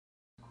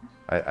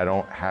I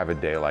don't have a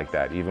day like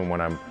that. Even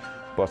when I'm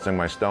busting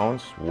my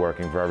stones,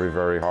 working very,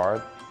 very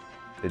hard,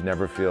 it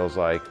never feels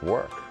like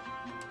work.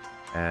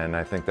 And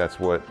I think that's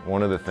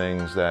one of the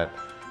things that,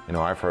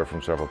 I've heard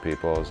from several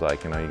people is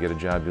like, you get a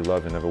job you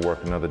love, you never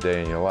work another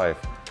day in your life.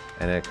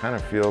 And it kind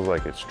of feels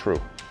like it's true.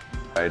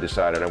 I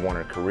decided I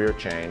wanted a career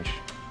change,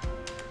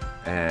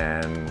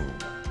 and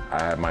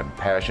my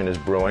passion is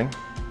brewing.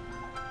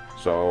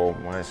 So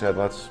when I said,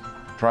 let's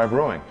try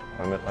brewing,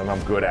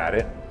 I'm good at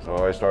it.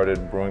 So I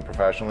started brewing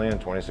professionally in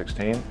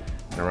 2016.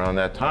 And around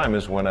that time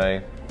is when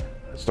I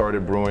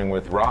started brewing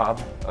with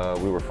Rob.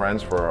 We were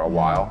friends for a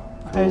while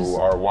through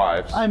our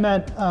wives. I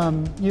met,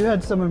 you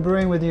had someone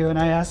brewing with you, and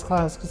I asked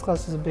Klaus, because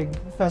Klaus has a big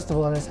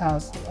festival at his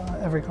house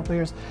every couple of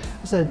years.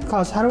 I said,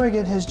 Klaus, how do I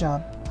get his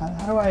job?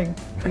 How do I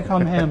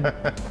become him?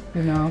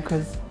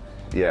 Because...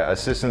 Yeah,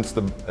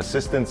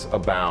 assistants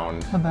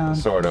abound,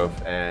 sort of,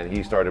 and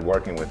he started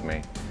working with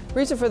me. The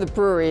reason for the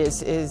brewery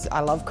is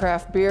I love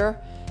craft beer,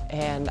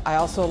 and I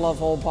also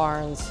love old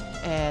barns,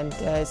 and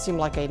it seemed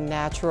like a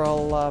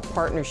natural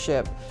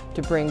partnership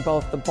to bring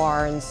both the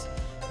barns,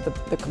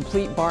 the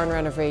complete barn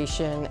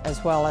renovation,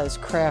 as well as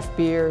craft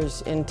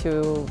beers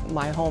into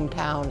my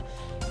hometown,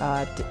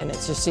 and it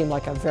just seemed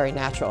like a very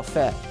natural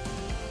fit.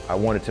 I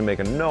wanted to make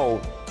a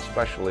note,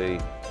 especially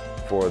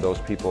for those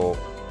people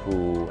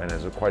who, and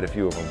there's quite a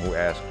few of them, who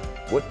ask,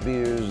 what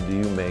beers do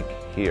you make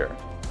here?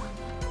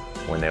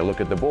 When they look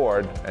at the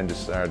board and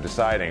are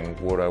deciding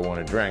what I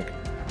want to drink,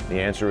 the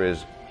answer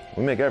is,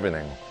 we make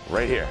everything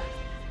right here.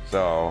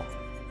 So,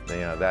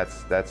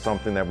 that's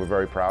something that we're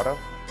very proud of,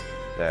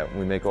 that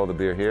we make all the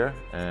beer here,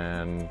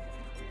 and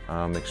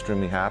I'm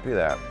extremely happy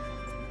that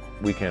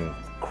we can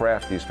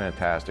craft these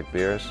fantastic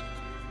beers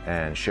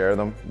and share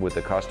them with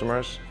the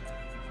customers,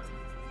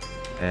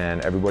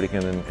 and everybody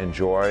can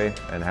enjoy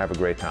and have a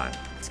great time.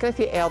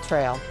 Schenectady Ale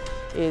Trail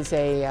is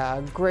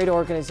a great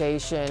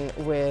organization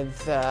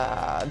with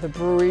the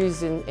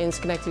breweries in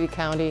Schenectady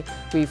County.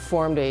 We've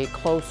formed a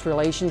close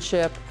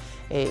relationship,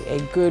 a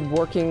good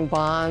working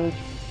bond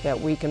that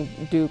we can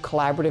do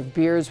collaborative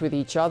beers with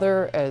each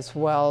other, as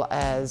well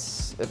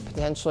as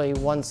potentially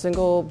one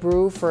single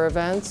brew for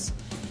events.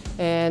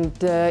 And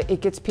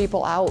it gets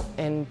people out,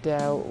 and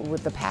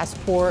with the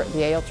passport,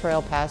 the Ale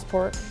Trail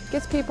passport,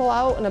 gets people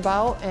out and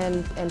about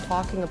and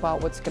talking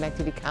about what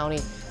Schenectady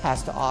County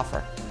has to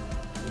offer.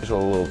 Just a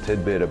little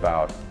tidbit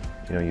about,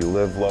 you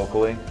live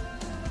locally,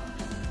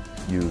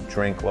 you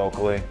drink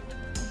locally,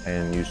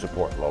 and you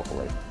support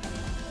locally.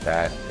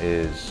 That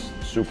is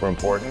super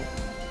important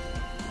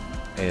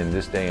in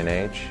this day and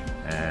age,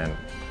 and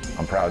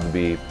I'm proud to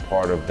be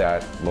part of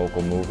that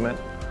local movement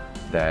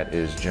that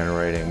is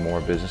generating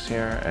more business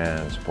here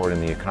and supporting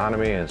the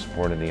economy and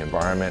supporting the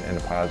environment in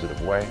a positive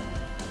way.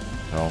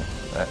 So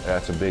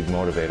that's a big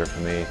motivator for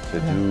me to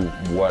do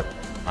what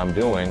I'm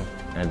doing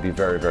and be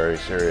very, very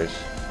serious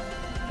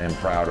and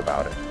proud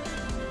about it,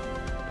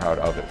 proud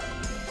of it.